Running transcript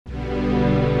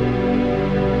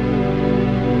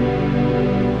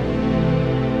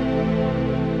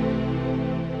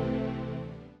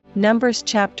Numbers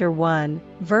chapter 1,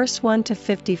 verse 1 to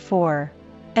 54.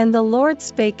 And the Lord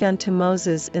spake unto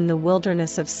Moses in the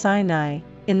wilderness of Sinai,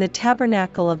 in the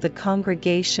tabernacle of the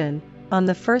congregation, on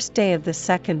the first day of the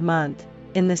 2nd month,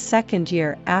 in the 2nd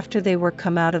year after they were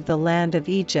come out of the land of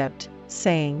Egypt,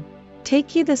 saying,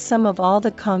 Take ye the sum of all the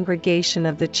congregation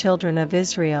of the children of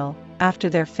Israel, after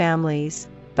their families,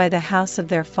 by the house of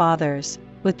their fathers,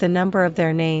 with the number of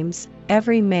their names,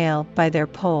 every male by their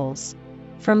polls.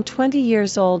 From 20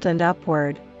 years old and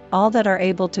upward, all that are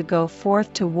able to go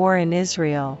forth to war in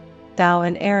Israel, thou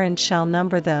and Aaron shall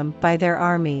number them by their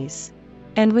armies.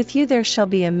 And with you there shall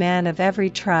be a man of every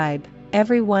tribe,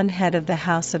 every one head of the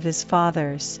house of his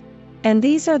fathers. And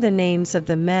these are the names of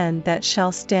the men that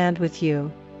shall stand with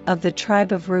you: of the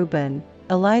tribe of Reuben,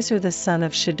 Elizur the son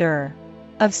of Shedeur;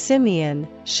 of Simeon,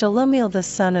 Shelumiel the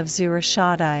son of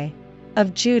Zurishaddai;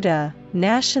 of Judah,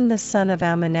 Nahshon the son of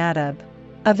Amminadab;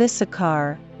 of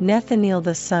Issachar, Nethaneel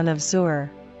the son of Zur;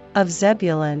 of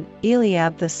Zebulun,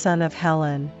 Eliab the son of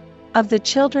Helon; of the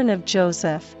children of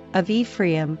Joseph, of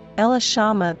Ephraim,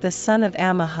 Elishama the son of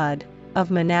Ammihud;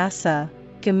 of Manasseh,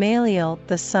 Gamaliel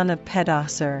the son of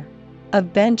Pedahzur;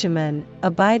 of Benjamin,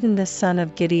 Abidan the son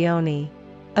of Gideoni;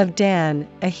 of Dan,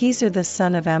 Ahiezer the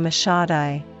son of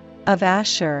Ammishaddai; of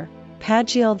Asher,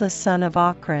 Pagiel the son of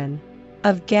Ochran;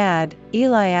 of Gad,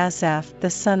 Eliasaph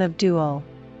the son of Duel;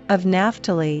 of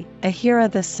Naphtali, Ahira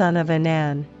the son of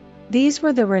Anan. These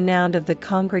were the renowned of the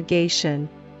congregation,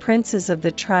 princes of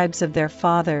the tribes of their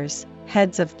fathers,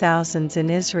 heads of thousands in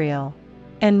Israel.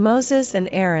 And Moses and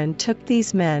Aaron took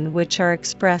these men which are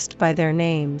expressed by their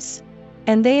names.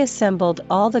 And they assembled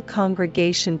all the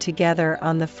congregation together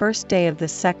on the first day of the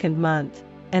 2nd month,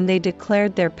 and they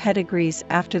declared their pedigrees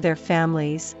after their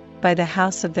families, by the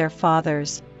house of their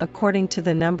fathers, according to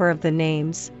the number of the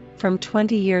names, from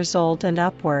 20 years old and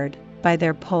upward, by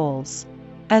their polls.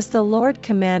 As the Lord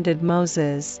commanded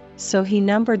Moses, so he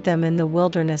numbered them in the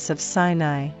wilderness of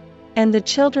Sinai. And the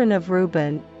children of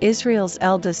Reuben, Israel's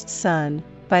eldest son,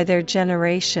 by their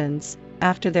generations,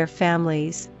 after their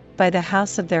families, by the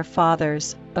house of their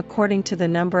fathers, according to the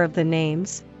number of the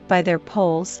names, by their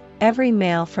polls, every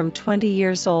male from 20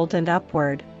 years old and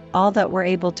upward, all that were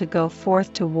able to go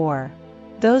forth to war.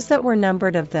 Those that were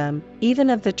numbered of them, even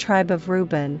of the tribe of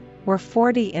Reuben, were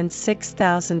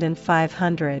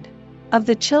 46,500. Of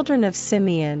the children of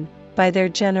Simeon, by their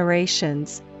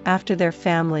generations, after their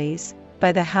families,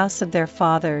 by the house of their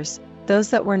fathers, those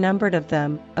that were numbered of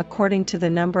them, according to the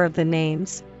number of the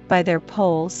names, by their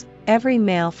polls, every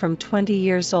male from 20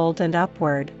 years old and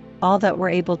upward, all that were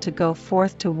able to go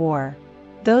forth to war.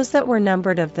 Those that were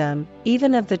numbered of them,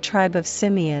 even of the tribe of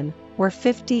Simeon, were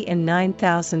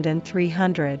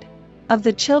 59,300. Of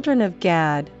the children of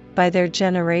Gad, by their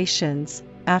generations,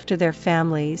 after their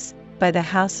families, by the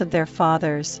house of their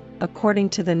fathers, according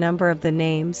to the number of the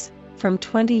names, from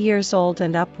 20 years old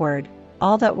and upward,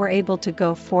 all that were able to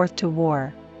go forth to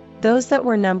war. Those that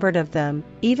were numbered of them,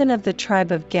 even of the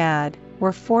tribe of Gad,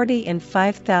 were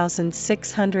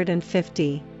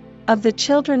 45,650. Of the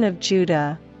children of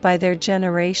Judah, by their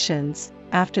generations,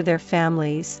 after their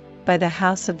families, by the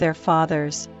house of their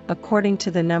fathers, according to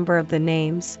the number of the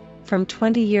names, from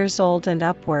 20 years old and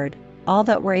upward, all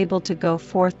that were able to go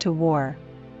forth to war.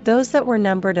 Those that were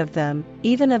numbered of them,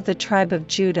 even of the tribe of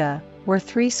Judah, were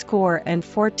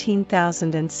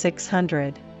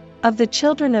 314,600. Of the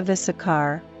children of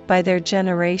Issachar, by their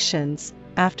generations,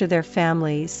 after their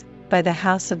families, by the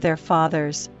house of their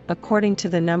fathers, according to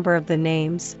the number of the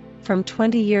names, from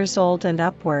 20 years old and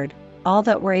upward, all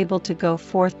that were able to go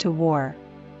forth to war.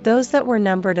 Those that were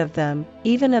numbered of them,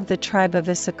 even of the tribe of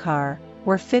Issachar,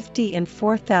 were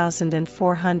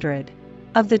 54,400.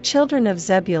 Of the children of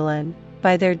Zebulun,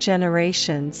 by their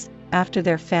generations, after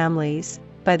their families,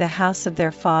 by the house of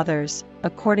their fathers,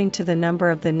 according to the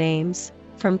number of the names,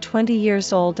 from 20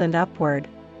 years old and upward,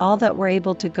 all that were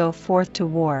able to go forth to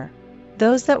war.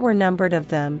 Those that were numbered of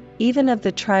them, even of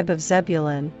the tribe of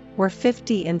Zebulun, were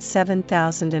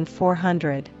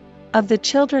 57,400. Of the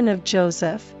children of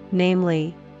Joseph,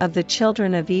 namely, of the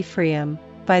children of Ephraim,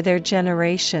 by their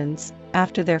generations,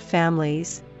 after their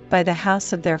families, by the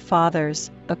house of their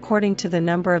fathers, according to the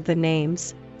number of the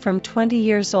names, from 20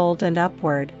 years old and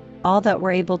upward, all that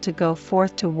were able to go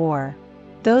forth to war.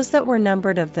 Those that were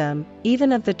numbered of them,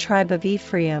 even of the tribe of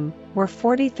Ephraim, were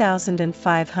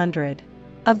 40,500.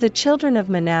 Of the children of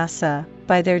Manasseh,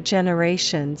 by their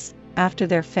generations, after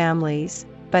their families,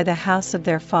 by the house of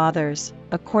their fathers,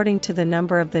 according to the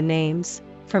number of the names,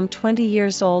 from 20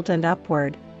 years old and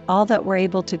upward, all that were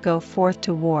able to go forth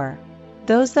to war.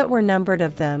 Those that were numbered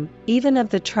of them, even of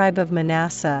the tribe of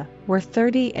Manasseh, were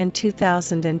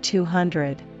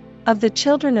 32,200. Of the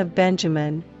children of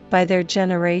Benjamin, by their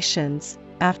generations,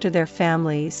 after their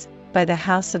families, by the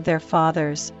house of their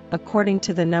fathers, according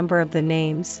to the number of the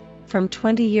names, from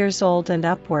 20 years old and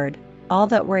upward, all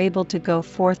that were able to go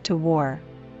forth to war.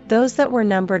 Those that were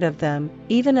numbered of them,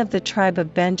 even of the tribe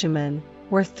of Benjamin,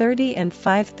 were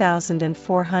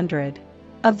 30,005,400.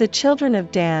 Of the children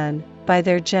of Dan, by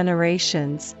their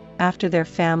generations, after their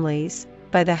families,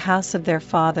 by the house of their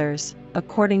fathers,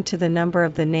 according to the number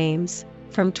of the names,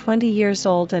 from 20 years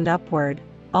old and upward,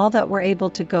 all that were able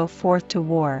to go forth to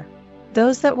war.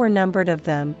 Those that were numbered of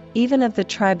them, even of the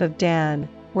tribe of Dan,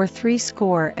 were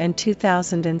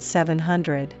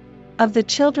 62,700. Of the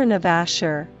children of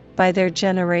Asher, by their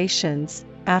generations,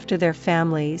 after their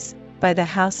families, by the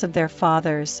house of their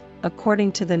fathers,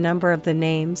 according to the number of the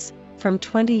names, from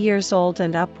 20 years old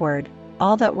and upward,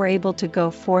 all that were able to go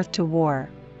forth to war.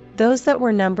 Those that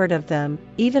were numbered of them,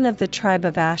 even of the tribe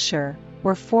of Asher,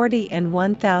 were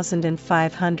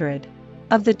 41,500.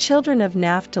 Of the children of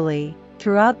Naphtali,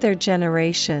 throughout their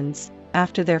generations,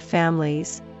 after their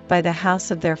families, by the house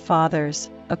of their fathers,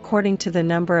 according to the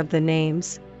number of the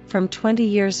names, from 20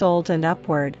 years old and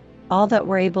upward, all that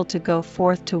were able to go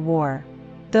forth to war.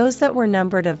 Those that were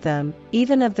numbered of them,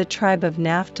 even of the tribe of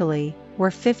Naphtali,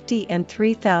 were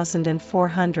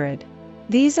 53,400.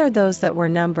 These are those that were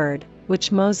numbered,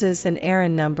 which Moses and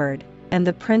Aaron numbered, and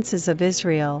the princes of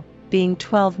Israel, being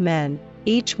 12 men,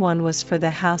 each one was for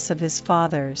the house of his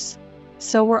fathers.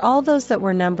 So were all those that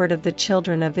were numbered of the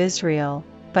children of Israel,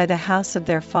 by the house of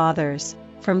their fathers,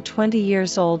 from 20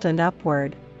 years old and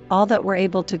upward, all that were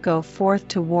able to go forth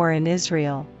to war in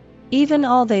Israel. Even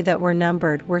all they that were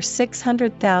numbered were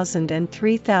 600,000 and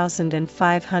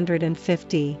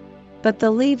 3,550. But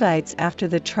the Levites after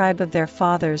the tribe of their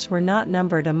fathers were not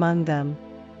numbered among them.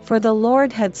 For the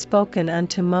Lord had spoken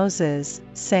unto Moses,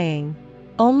 saying,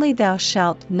 Only thou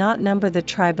shalt not number the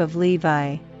tribe of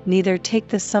Levi, neither take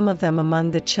the sum of them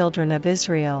among the children of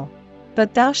Israel.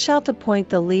 But thou shalt appoint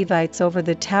the Levites over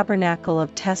the tabernacle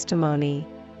of testimony,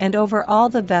 and over all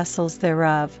the vessels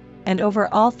thereof, and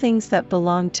over all things that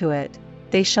belong to it.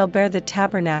 They shall bear the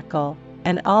tabernacle,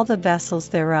 and all the vessels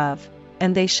thereof,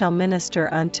 and they shall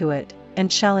minister unto it,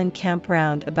 and shall encamp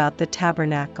round about the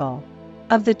tabernacle.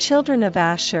 Of the children of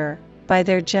Asher, by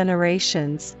their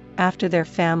generations, after their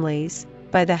families,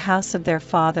 by the house of their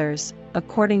fathers,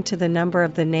 according to the number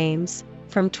of the names,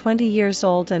 from 20 years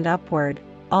old and upward,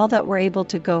 all that were able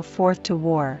to go forth to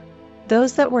war.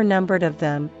 Those that were numbered of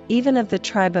them, even of the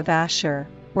tribe of Asher,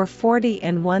 were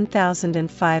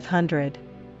 41,500.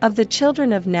 Of the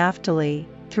children of Naphtali,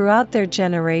 throughout their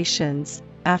generations,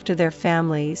 after their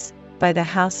families, by the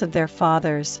house of their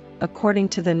fathers, according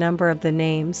to the number of the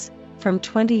names, from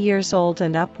 20 years old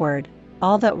and upward,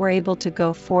 all that were able to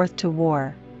go forth to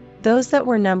war. Those that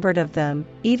were numbered of them,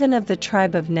 even of the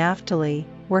tribe of Naphtali,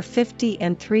 were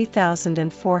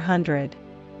 53,400.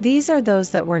 These are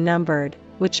those that were numbered,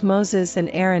 which Moses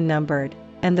and Aaron numbered,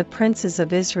 and the princes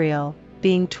of Israel,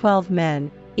 being 12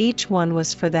 men, each one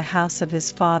was for the house of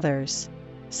his fathers.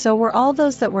 So were all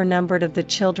those that were numbered of the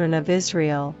children of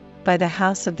Israel, by the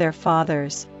house of their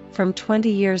fathers, from 20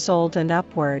 years old and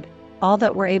upward, all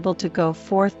that were able to go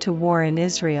forth to war in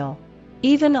Israel.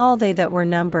 Even all they that were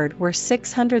numbered were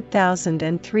 600,000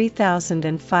 and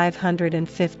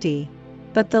 3,550.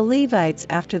 But the Levites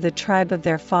after the tribe of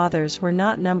their fathers were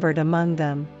not numbered among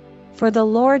them. For the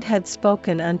Lord had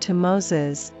spoken unto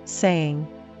Moses, saying,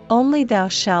 Only thou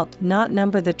shalt not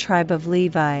number the tribe of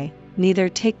Levi, neither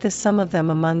take the sum of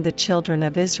them among the children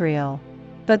of Israel.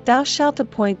 But thou shalt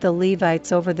appoint the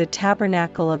Levites over the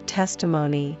tabernacle of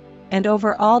testimony, and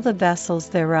over all the vessels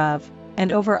thereof,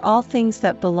 and over all things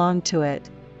that belong to it.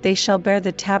 They shall bear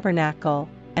the tabernacle,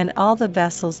 and all the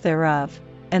vessels thereof,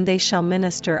 and they shall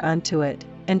minister unto it,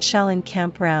 and shall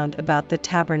encamp round about the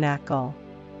tabernacle.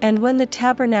 And when the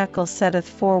tabernacle setteth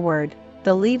forward,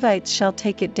 the Levites shall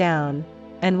take it down,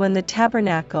 and when the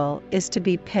tabernacle is to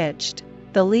be pitched,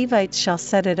 the Levites shall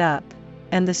set it up,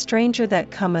 and the stranger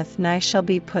that cometh nigh shall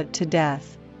be put to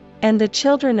death. And the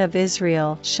children of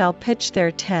Israel shall pitch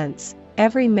their tents,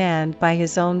 every man by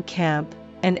his own camp,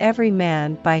 and every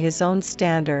man by his own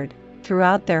standard,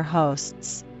 throughout their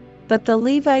hosts. But the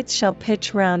Levites shall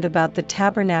pitch round about the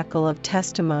tabernacle of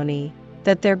testimony,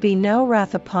 that there be no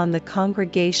wrath upon the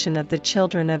congregation of the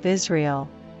children of Israel,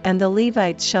 and the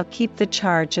Levites shall keep the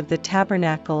charge of the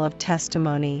tabernacle of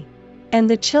testimony. And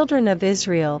the children of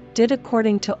Israel did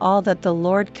according to all that the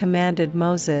Lord commanded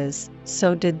Moses,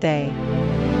 so did they.